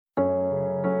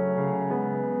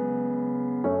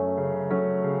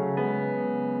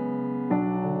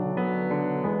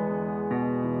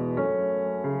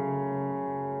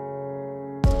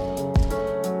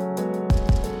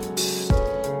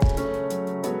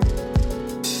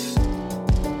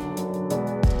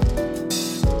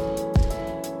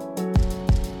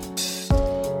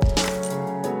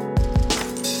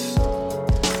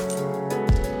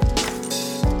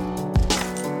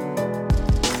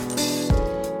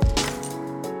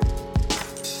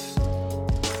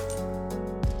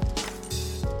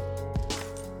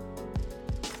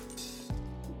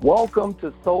Welcome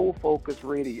to Soul Focus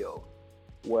Radio,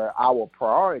 where our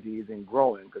priority is in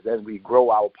growing, because as we grow,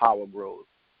 our power grows.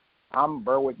 I'm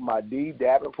Berwick Madi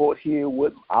Davenport here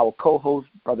with our co-host,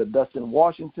 Brother Dustin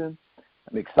Washington.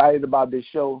 I'm excited about this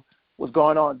show. What's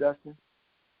going on, Dustin?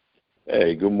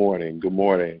 Hey, good morning. Good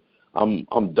morning. I'm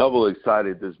double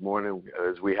excited this morning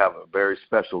as we have a very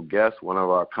special guest, one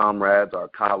of our comrades, our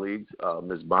colleagues,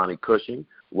 Ms. Bonnie Cushing.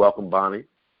 Welcome, Bonnie.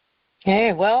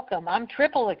 Hey, welcome. I'm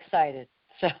triple excited.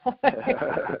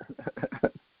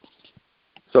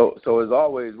 So as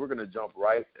always, we're going to jump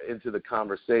right into the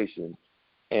conversation.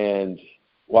 And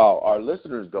while our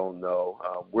listeners don't know,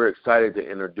 we're excited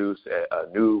to introduce a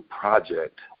new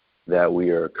project that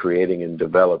we are creating and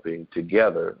developing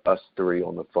together, us three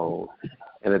on the phone.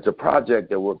 And it's a project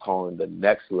that we're calling the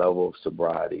Next Level of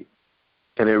Sobriety.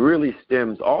 And it really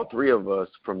stems, all three of us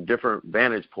from different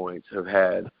vantage points have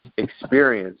had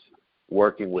experience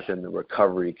working within the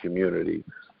recovery community.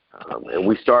 And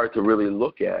we started to really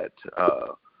look at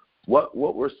what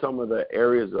were some of the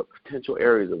potential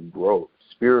areas of growth,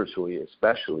 spiritually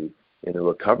especially, in the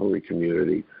recovery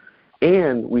community.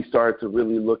 And we started to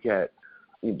really look at,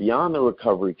 beyond the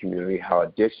recovery community, how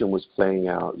addiction was playing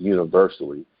out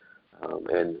universally.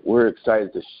 And we're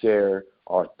excited to share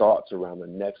our thoughts around the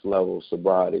next level of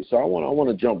sobriety. So I want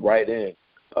to jump right in.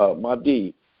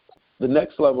 Madi, the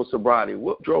next level of sobriety,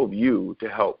 what drove you to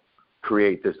help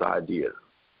create this idea?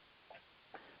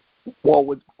 Well,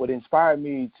 what inspired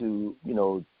me to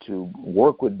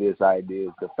work with this idea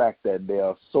is the fact that there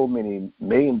are so many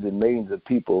millions and millions of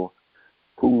people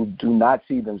who do not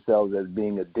see themselves as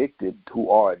being addicted, who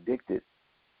are addicted.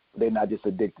 They're not just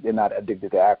addicted. They're not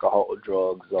addicted to alcohol or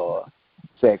drugs or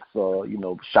sex or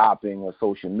shopping or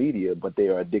social media, but they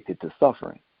are addicted to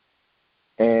suffering.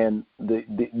 And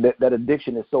that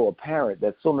addiction is so apparent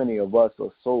that so many of us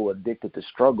are so addicted to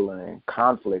struggling and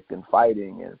conflict and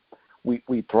fighting, and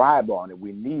we thrive on it.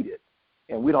 We need it,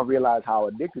 and we don't realize how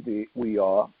addicted we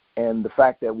are, and the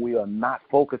fact that we are not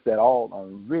focused at all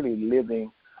on really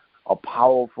living a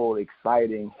powerful,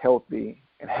 exciting, healthy,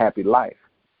 and happy life.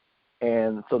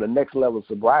 And so the next level of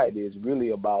sobriety is really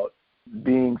about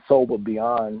being sober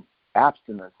beyond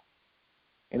abstinence.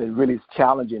 And it really is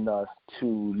challenging us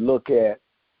to look at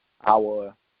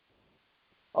our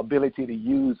ability to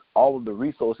use all of the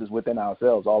resources within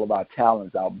ourselves, all of our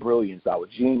talents, our brilliance, our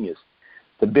genius,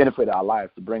 to benefit our life,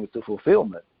 to bring us to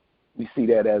fulfillment. I see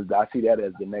that as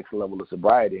the next level of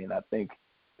sobriety, and I think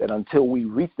that until we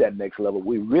reach that next level,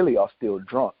 we really are still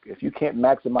drunk. If you can't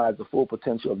maximize the full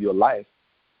potential of your life,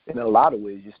 in a lot of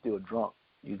ways, you're still drunk.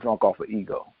 You're drunk off of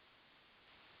ego.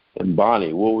 And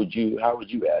Bonnie, how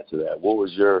would you add to that?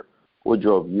 What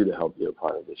drove you to help be a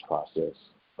part of this process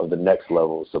of the next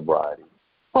level of sobriety?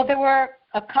 Well, there were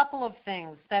a couple of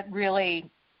things that really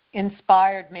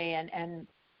inspired me and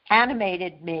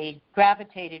animated me,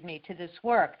 gravitated me to this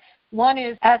work. One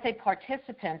is, as a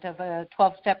participant of a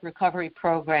 12-step recovery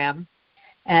program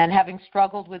and having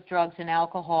struggled with drugs and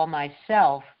alcohol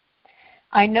myself,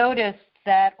 I noticed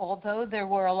that although there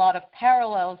were a lot of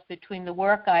parallels between the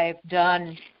work I've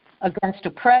done against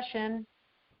oppression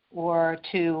or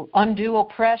to undo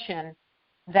oppression,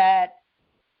 that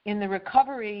in the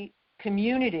recovery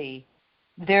community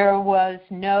there was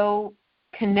no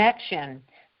connection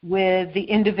with the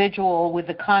individual, with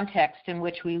the context in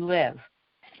which we live.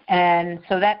 And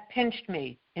so that pinched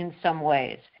me in some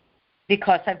ways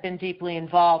because I've been deeply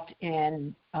involved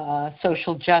in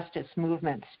social justice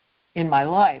movements in my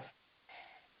life.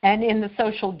 And in the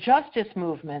social justice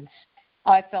movements,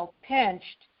 I felt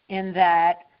pinched in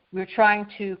that we're trying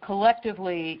to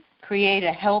collectively create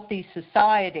a healthy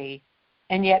society,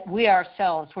 and yet we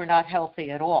ourselves were not healthy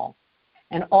at all.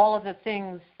 And all of the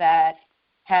things that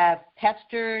have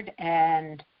pestered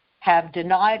and have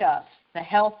denied us the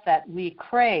health that we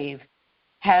crave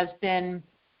has been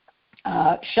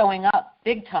showing up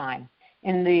big time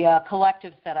in the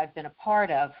collectives that I've been a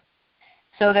part of.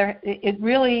 So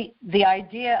the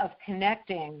idea of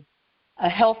connecting a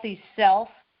healthy self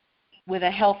with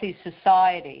a healthy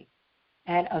society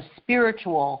and a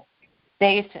spiritual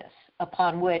basis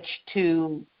upon which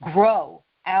to grow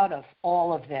out of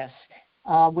all of this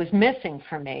was missing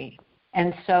for me.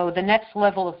 And so the next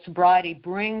level of sobriety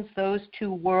brings those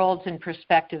two worlds and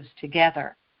perspectives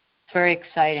together. It's very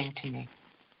exciting to me.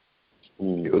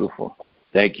 Beautiful.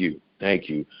 Thank you.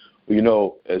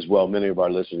 As well, many of our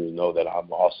listeners know that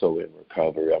I'm also in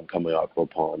recovery. I'm coming up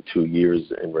upon 2 years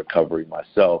in recovery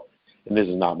myself, and this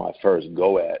is not my first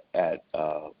go at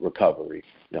recovery.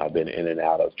 I've been in and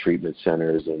out of treatment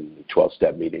centers and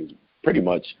 12-step meetings pretty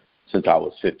much since I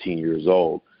was 15 years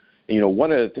old. And,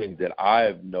 one of the things that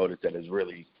I've noticed that has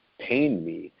really pained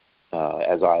me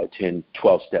as I attend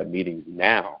 12-step meetings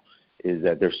now, is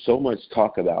that there's so much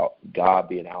talk about God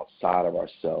being outside of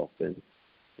ourselves, and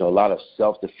a lot of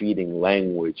self-defeating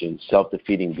language and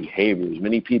self-defeating behaviors.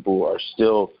 Many people are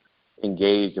still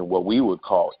engaged in what we would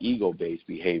call ego-based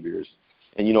behaviors.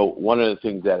 And, one of the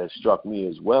things that has struck me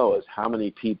as well is how many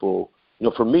people,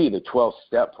 for me, the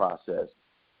 12-step process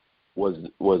was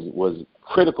a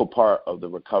critical part of the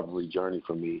recovery journey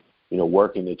for me,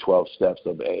 working the 12 steps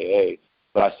of AA.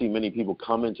 But I see many people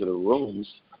come into the rooms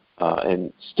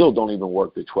and still don't even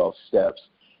work the 12 steps.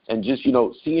 And just,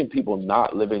 seeing people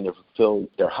not living to fulfill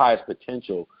their highest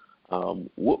potential,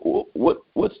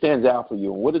 what stands out for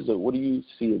you? And what do you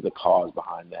see as the cause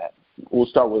behind that?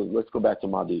 Let's go back to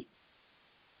Mahdi.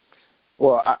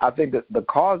 Well, I think that the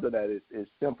cause of that is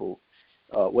simple.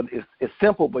 It's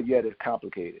simple, but yet it's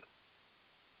complicated.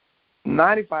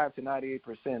 95 to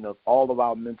 98% of all of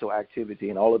our mental activity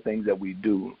and all the things that we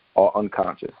do are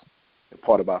unconscious,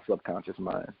 part of our subconscious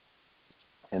mind.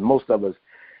 And most of us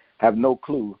have no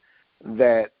clue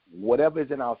that whatever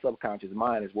is in our subconscious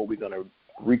mind is what we're going to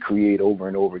recreate over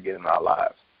and over again in our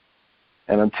lives.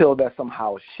 And until that's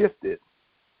somehow shifted,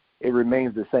 it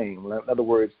remains the same. In other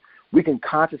words, we can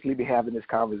consciously be having this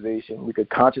conversation. We could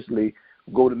consciously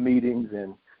go to meetings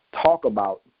and talk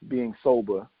about being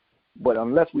sober, but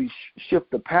unless we shift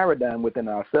the paradigm within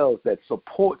ourselves that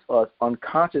supports us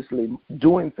unconsciously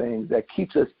doing things that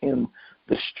keeps us in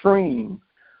the stream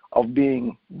of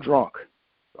being drunk,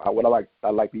 I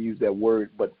like to use that word,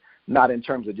 but not in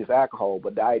terms of just alcohol,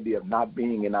 but the idea of not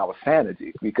being in our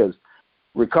sanity, because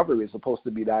recovery is supposed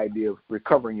to be the idea of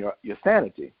recovering your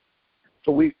sanity.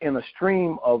 So we in a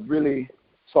stream of really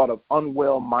sort of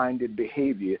unwell-minded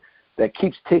behavior that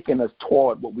keeps taking us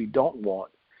toward what we don't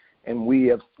want, and we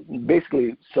have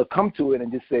basically succumbed to it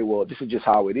and just say, well, this is just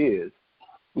how it is.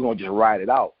 We're going to just ride it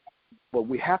out. But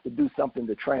we have to do something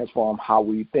to transform how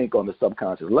we think on the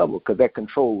subconscious level, because that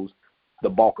controls the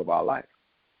bulk of our life.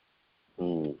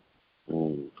 And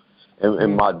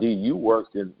Mahdi, you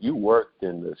worked in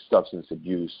the substance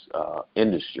abuse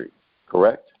industry,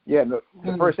 correct? Yeah, the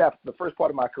first part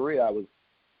of my career, I was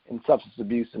in substance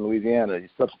abuse in Louisiana.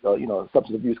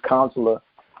 Substance abuse counselor.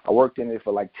 I worked in it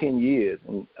for like 10 years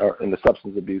in the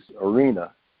substance abuse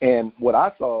arena. And what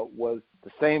I saw was the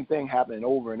same thing happening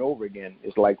over and over again.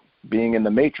 It's like being in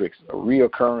the matrix, a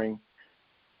reoccurring.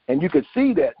 And you could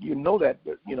see that,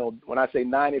 when I say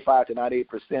 95 to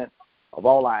 98% of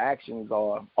all our actions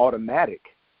are automatic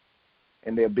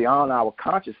and they're beyond our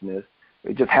consciousness,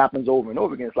 it just happens over and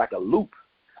over again. It's like a loop.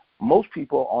 Most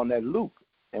people are on that loop,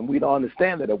 and we don't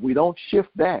understand that if we don't shift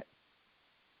that,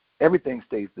 everything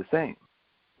stays the same.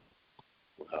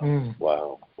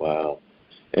 Wow.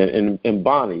 And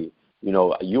Bonnie,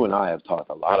 you and I have talked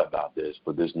a lot about this,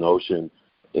 but this notion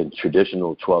in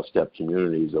traditional 12-step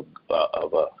communities of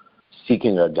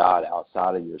seeking a God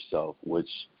outside of yourself, which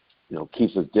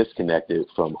keeps us disconnected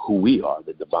from who we are,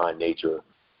 the divine nature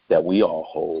that we all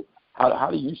hold.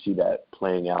 How do you see that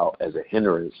playing out as a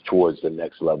hindrance towards the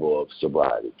next level of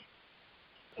sobriety?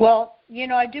 Well,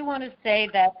 I do want to say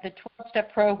that the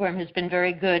 12-step program has been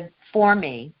very good for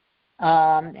me,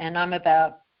 and I'm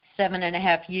about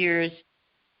 7.5 years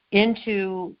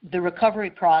into the recovery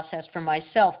process for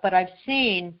myself. But I've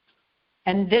seen,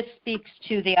 and this speaks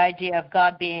to the idea of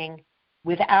God being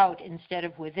without instead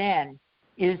of within,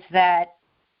 is that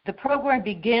the program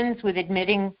begins with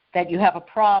admitting that you have a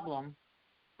problem,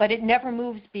 but it never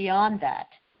moves beyond that.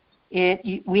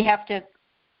 We have to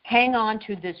hang on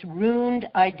to this ruined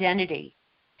identity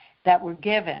that we're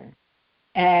given.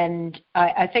 And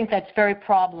I think that's very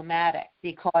problematic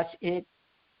because it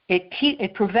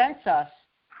prevents us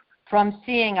from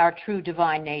seeing our true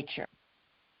divine nature.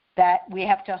 That we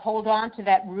have to hold on to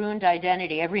that ruined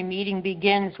identity. Every meeting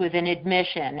begins with an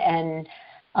admission. And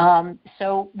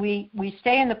so we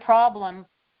stay in the problem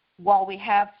while we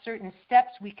have certain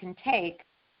steps we can take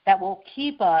that will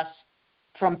keep us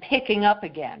from picking up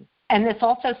again. And this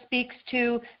also speaks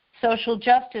to social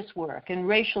justice work and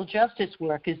racial justice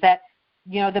work, is that,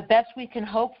 the best we can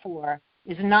hope for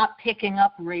is not picking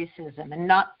up racism and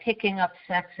not picking up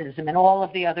sexism and all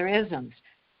of the other isms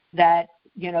that,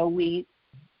 we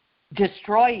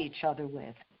destroy each other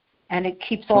with. And it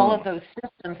keeps all of those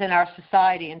systems in our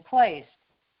society in place.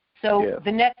 So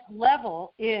the next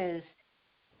level is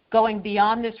going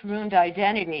beyond this ruined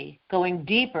identity, going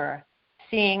deeper,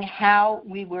 seeing how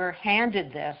we were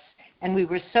handed this and we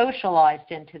were socialized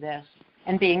into this,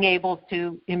 and being able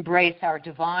to embrace our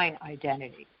divine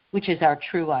identity, which is our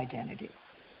true identity.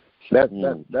 That's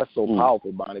so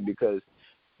powerful, Bonnie, because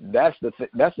that's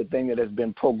the thing that has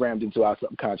been programmed into our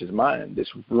subconscious mind, this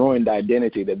ruined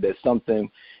identity, that there's something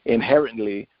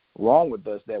inherently wrong with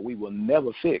us that we will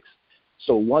never fix.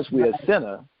 So once we're a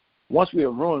sinner, once we're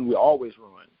ruined, we're always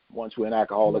ruined. Once we're an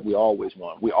alcoholic, we always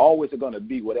ruined. We always are going to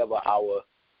be whatever our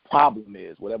problem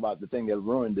is, whatever the thing that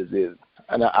ruined us is.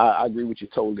 And I agree with you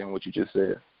totally on what you just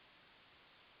said.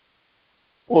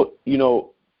 Well,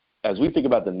 as we think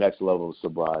about the next level of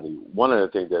sobriety, one of the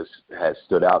things that has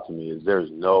stood out to me is there's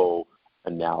no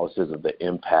analysis of the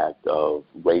impact of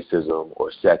racism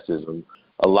or sexism.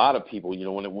 A lot of people,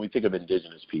 when we think of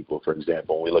indigenous people, for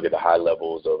example, when we look at the high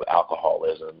levels of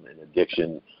alcoholism and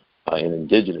addiction in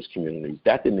indigenous communities,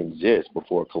 that didn't exist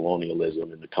before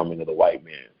colonialism and the coming of the white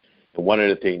man. And one of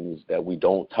the things that we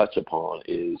don't touch upon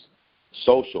is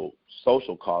social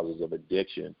causes of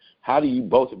addiction. How do you,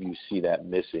 both of you, see that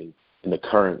missing in the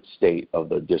current state of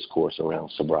the discourse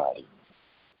around sobriety?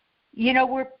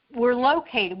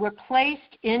 We're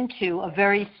placed into a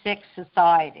very sick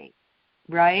society,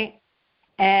 right?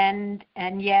 And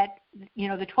yet,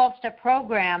 the 12-step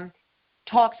program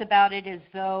talks about it as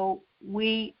though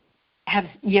we have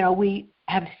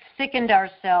sickened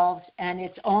ourselves, and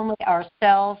it's only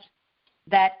ourselves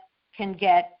that can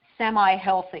get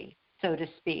semi-healthy, so to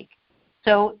speak.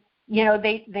 So,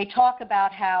 they talk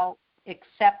about how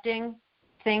accepting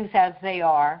things as they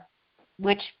are,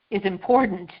 which is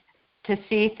important to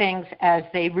see things as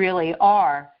they really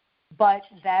are, but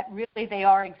that really they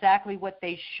are exactly what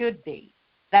they should be.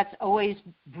 That's always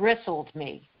bristled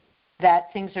me,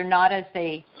 that things are not as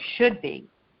they should be.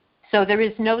 So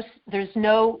there's no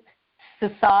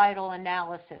societal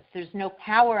analysis. There's no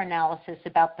power analysis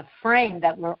about the frame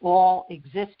that we're all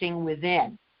existing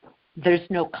within. There's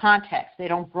no context. They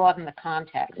don't broaden the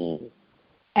context. Mm-hmm.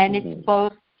 And it's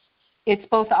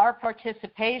both our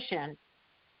participation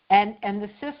and the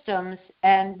systems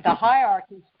and the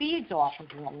hierarchy feeds off of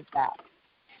all of that.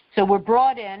 So we're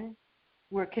brought in,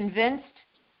 we're convinced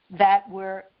that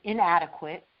we're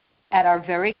inadequate at our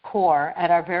very core,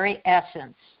 at our very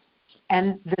essence,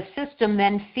 and the system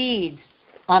then feeds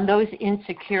on those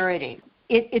insecurities.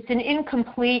 It's an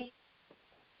incomplete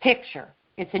picture.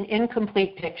 It's an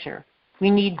incomplete picture. We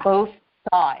need both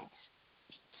sides.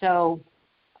 So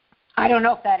I don't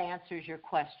know if that answers your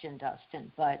question,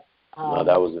 Dustin, but no,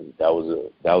 that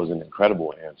was an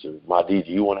incredible answer. Mahdi,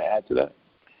 do you want to add to that?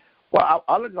 Well,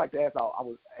 I would like to ask. I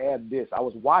would add this. I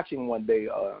was watching one day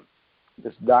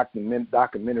this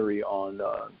documentary on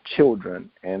children,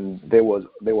 and there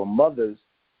were mothers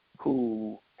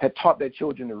who had taught their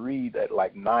children to read at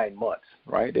like 9 months.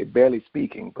 Right? They're barely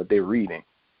speaking, but they're reading,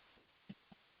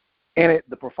 and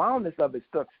the profoundness of it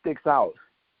sticks out.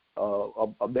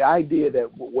 Of the idea that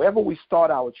wherever we start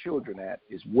our children at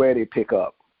is where they pick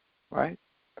up, right?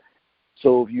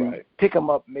 So if you pick them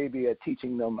up maybe at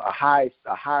teaching them a higher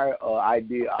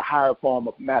idea, a higher form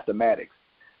of mathematics,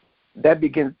 that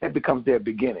becomes their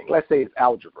beginning. Let's say it's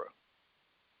algebra.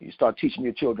 You start teaching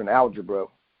your children algebra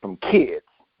from kids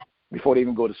before they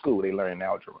even go to school. They learn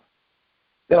algebra.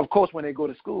 Then, of course, when they go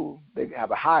to school, they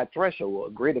have a higher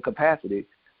threshold, a greater capacity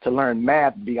to learn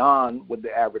math beyond what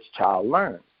the average child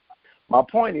learns. My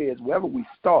point is, wherever we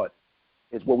start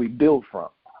is where we build from.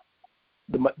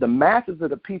 The masses of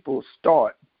the people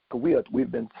start, because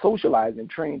we've been socialized and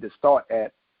trained to start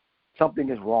at something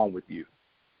is wrong with you.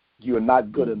 You are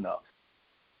not good enough.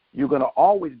 You're going to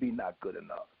always be not good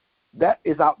enough. That's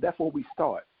where we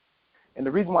start. And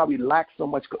the reason why we lack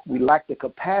the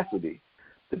capacity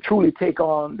to truly take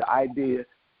on the idea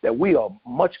that we are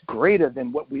much greater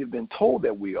than what we have been told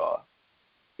that we are,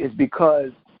 is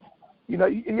because, you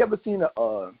ever seen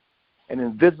an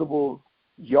invisible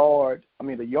yard? I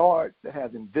mean, a yard that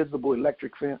has invisible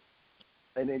electric fence,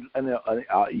 and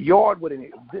a yard with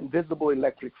an invisible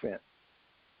electric fence.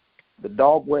 The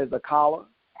dog wears a collar,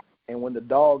 and when the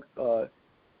dog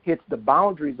hits the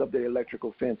boundaries of the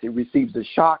electrical fence, he receives a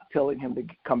shock telling him to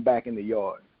come back in the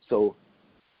yard. So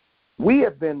we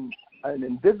have been, an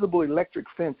invisible electric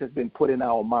fence has been put in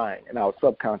our mind, in our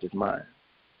subconscious mind.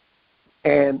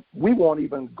 And we won't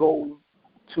even go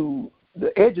to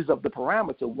the edges of the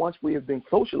parameter. Once we have been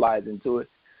socialized into it,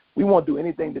 we won't do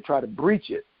anything to try to breach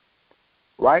it,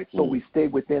 right? So we stay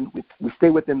within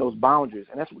those boundaries,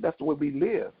 and that's the way we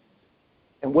live.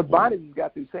 And what Bonnie has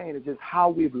got through saying is just how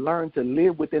we've learned to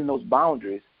live within those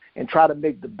boundaries and try to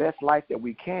make the best life that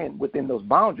we can within those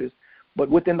boundaries. But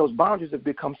within those boundaries, have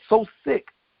become so sick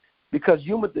because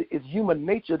it's human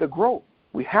nature to grow.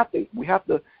 We have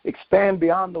to expand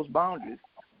beyond those boundaries.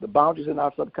 The boundaries in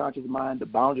our subconscious mind, the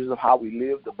boundaries of how we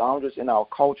live, the boundaries in our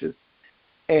cultures,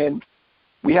 and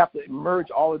we have to merge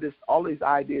all these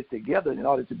ideas together in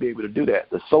order to be able to do that.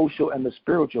 The social and the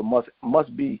spiritual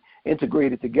must be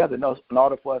integrated together in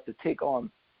order for us to take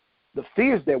on the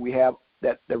fears that we have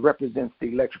that represents the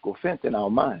electrical fence in our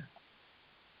mind.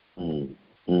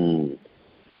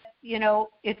 You know,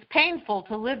 it's painful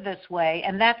to live this way,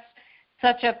 and that's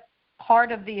such a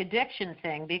part of the addiction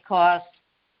thing because,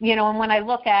 you know, and when I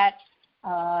look at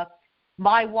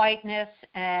my whiteness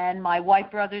and my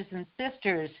white brothers and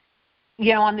sisters,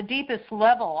 you know, on the deepest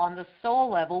level, on the soul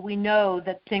level, we know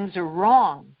that things are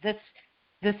wrong. This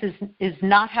is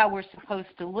not how we're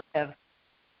supposed to live.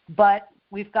 But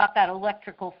we've got that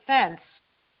electrical fence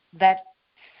that,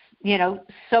 you know,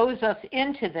 sews us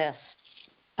into this.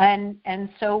 And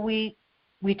so we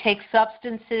take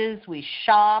substances, we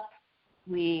shop,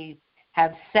 we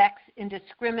have sex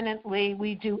indiscriminately,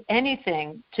 we do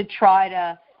anything to try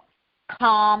to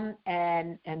calm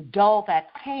and dull that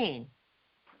pain.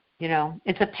 You know,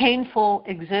 it's a painful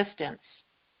existence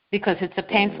because it's a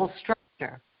painful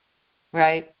structure,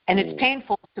 right? And it's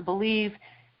painful to believe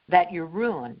that you're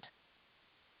ruined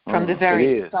from the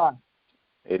very start.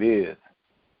 It is.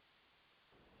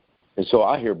 And so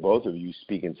I hear both of you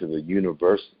speaking to the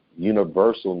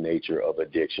universal nature of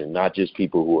addiction, not just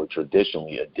people who are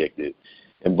traditionally addicted.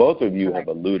 And both of you have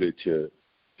alluded to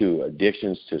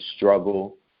addictions to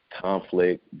struggle,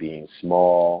 conflict, being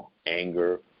small,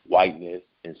 anger, whiteness,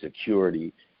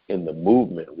 insecurity in the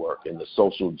movement work, in the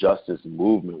social justice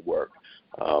movement work.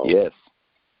 Yes.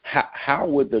 How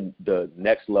would the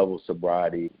next level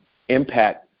sobriety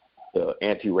impact the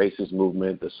anti-racist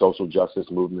movement, the social justice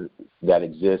movement that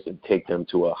exists, and take them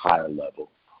to a higher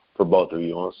level for both of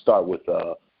you? I'll start with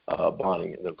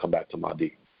Bonnie and then come back to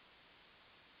Mahdi.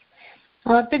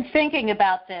 Well, I've been thinking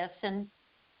about this, and,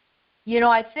 you know,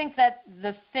 I think that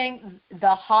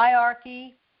the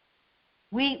hierarchy,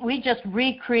 we just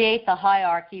recreate the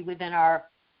hierarchy within our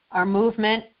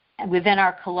movement and within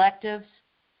our collectives.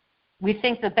 We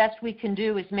think the best we can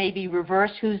do is maybe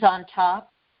reverse who's on top.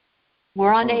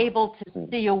 We're unable to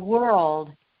see a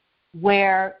world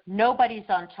where nobody's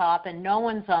on top and no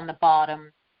one's on the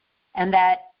bottom, and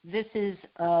that this is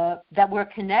that we're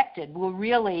connected.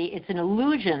 It's an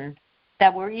illusion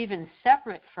that we're even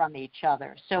separate from each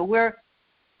other. So we're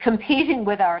competing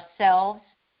with ourselves.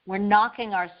 We're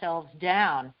knocking ourselves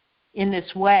down in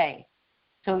this way.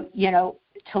 So, you know,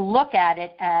 to look at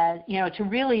it as, you know, to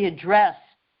really address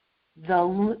the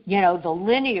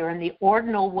linear and the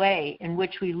ordinal way in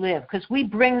which we live, because we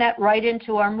bring that right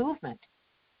into our movement,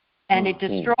 and it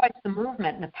destroys the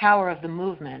movement and the power of the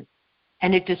movement,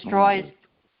 and it destroys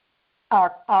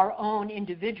our own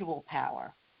individual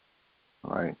power.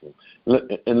 All right.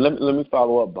 And let me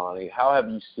follow up, Bonnie. How have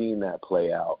you seen that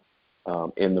play out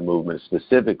in the movement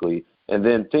specifically? And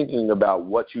then thinking about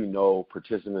what you know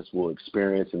participants will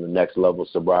experience in the next level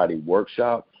sobriety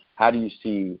workshop, how do you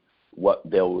see what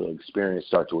they will experience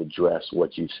start to address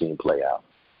what you've seen play out?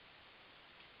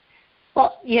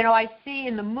 Well, you know, I see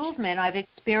in the movement, I've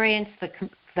experienced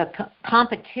the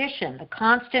competition, the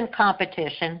constant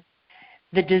competition,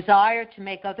 the desire to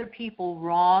make other people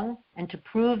wrong and to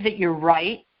prove that you're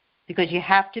right because you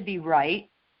have to be right,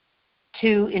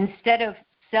 to instead of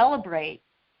celebrate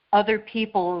other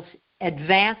people's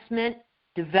advancement,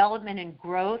 development, and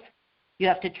growth, you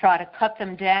have to try to cut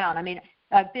them down. I mean,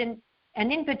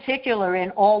 and in particular in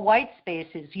all white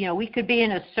spaces, you know, we could be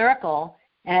in a circle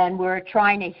and we're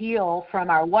trying to heal from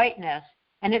our whiteness,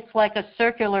 and it's like a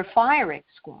circular firing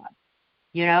squad,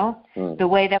 you know, the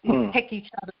way that we pick each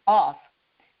other off.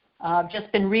 I've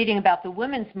just been reading about the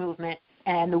women's movement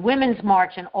and the women's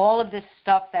march and all of this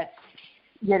stuff that's,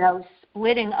 you know,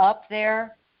 splitting up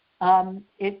there.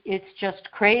 It's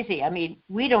just crazy. I mean,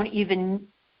 we don't even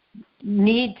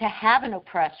need to have an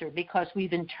oppressor because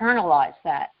we've internalized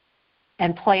that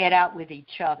and play it out with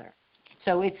each other.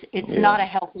 So it's not a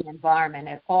healthy environment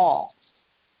at all.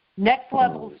 Next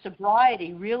level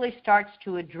sobriety really starts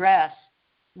to address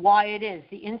why it is,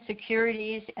 the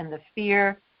insecurities and the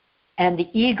fear and the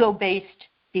ego-based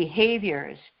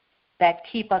behaviors that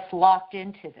keep us locked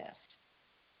into this.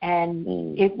 And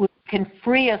it can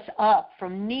free us up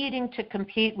from needing to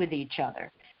compete with each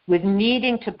other, with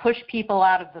needing to push people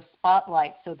out of the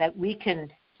spotlight so that we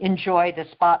can enjoy the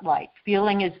spotlight,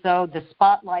 feeling as though the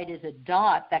spotlight is a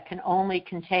dot that can only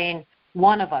contain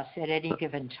one of us at any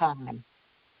given time.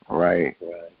 Right.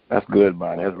 That's good,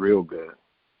 Bonnie. That's real good.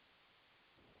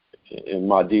 And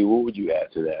Mahdi, what would you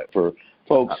add to that for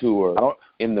folks who are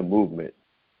in the movement?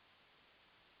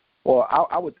 Well,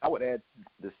 I would add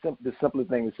the simpler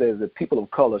thing that says that people of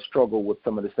color struggle with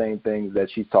some of the same things that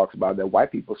she talks about that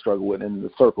white people struggle with in the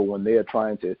circle when they are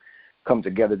trying to come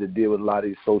together to deal with a lot of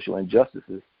these social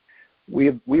injustices.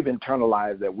 We've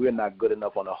internalized that we're not good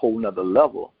enough on a whole nother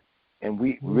level, and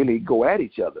we really go at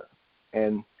each other.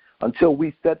 And until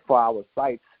we set for our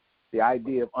sights the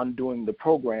idea of undoing the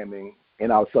programming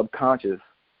in our subconscious,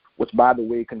 which, by the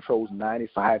way, controls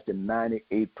 95 to 98%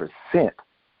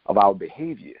 of our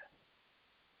behavior.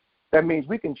 That means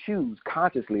we can choose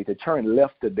consciously to turn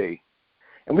left today,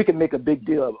 and we can make a big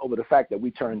deal over the fact that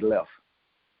we turned left.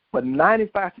 But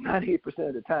 95 to 98%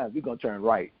 of the time, we're going to turn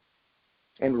right.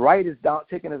 And right is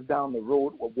taking us down the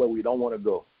road where we don't want to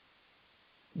go.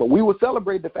 But we will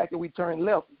celebrate the fact that we turned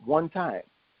left one time,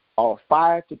 or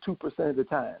 5 to 2% of the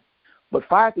time. But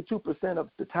 5 to 2% of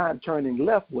the time turning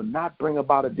left will not bring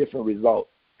about a different result.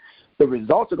 The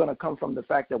results are going to come from the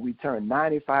fact that we turn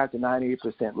 95 to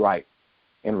 98% right,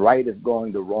 and right is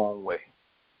going the wrong way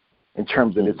in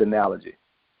terms of this analogy.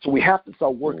 So we have to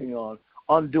start working on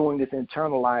undoing this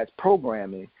internalized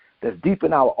programming that's deep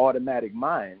in our automatic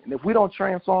mind. And if we don't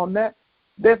transform that,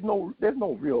 there's no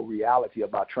real reality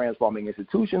about transforming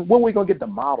institutions. Where are we going to get the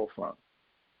model from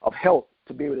of health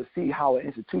to be able to see how an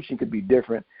institution could be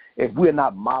different if we're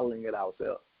not modeling it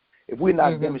ourselves? If we're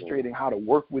not demonstrating how to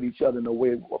work with each other in a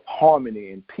way of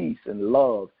harmony and peace and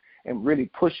love and really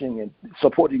pushing and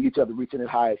supporting each other, reaching the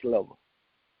highest level.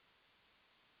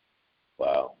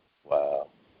 Wow.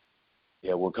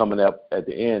 Yeah, we're coming up at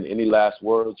the end. Any last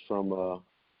words from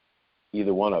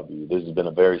either one of you? This has been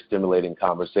a very stimulating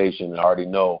conversation, and I already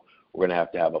know we're going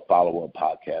to have a follow-up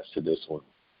podcast to this one.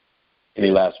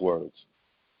 Any last words?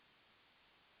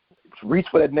 Reach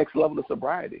for that next level of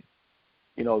sobriety.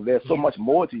 You know, there's so much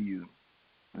more to you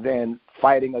than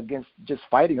fighting against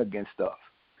stuff.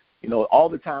 You know, all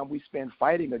the time we spend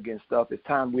fighting against stuff is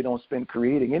time we don't spend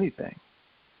creating anything.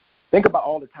 Think about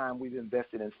all the time we've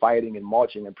invested in fighting and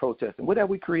marching and protesting. What have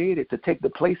we created to take the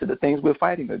place of the things we're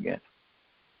fighting against?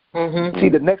 See,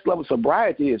 the next level of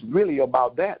sobriety is really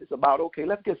about that. It's about, okay,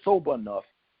 let's get sober enough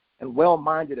and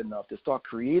well-minded enough to start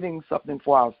creating something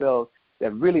for ourselves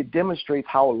that really demonstrates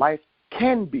how life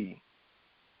can be,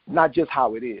 not just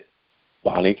how it is.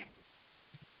 Bonnie?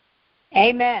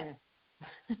 Amen.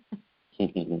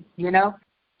 You know?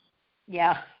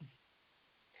 Yeah.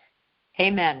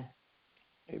 Amen.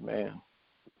 Amen.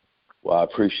 Well, I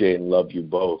appreciate and love you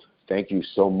both. Thank you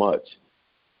so much.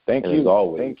 Thank you. As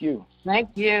always. Thank you. Thank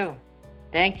you.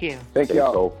 Thank you. Thank Stay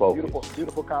y'all. soul focused.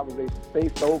 Beautiful conversation. Stay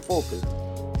soul focused.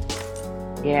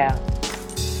 Yeah.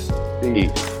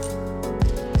 Peace.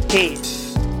 Peace.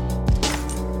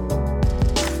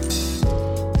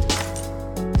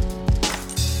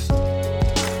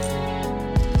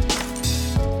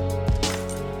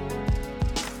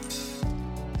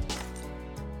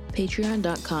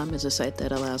 Patreon.com is a site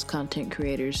that allows content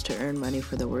creators to earn money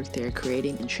for the work they are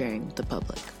creating and sharing with the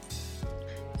public.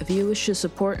 If you wish to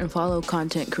support and follow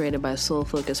content created by Soul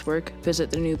Focus Work, visit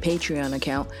the new Patreon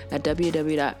account at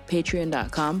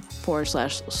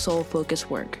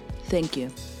www.patreon.com/soulfocuswork. Thank you.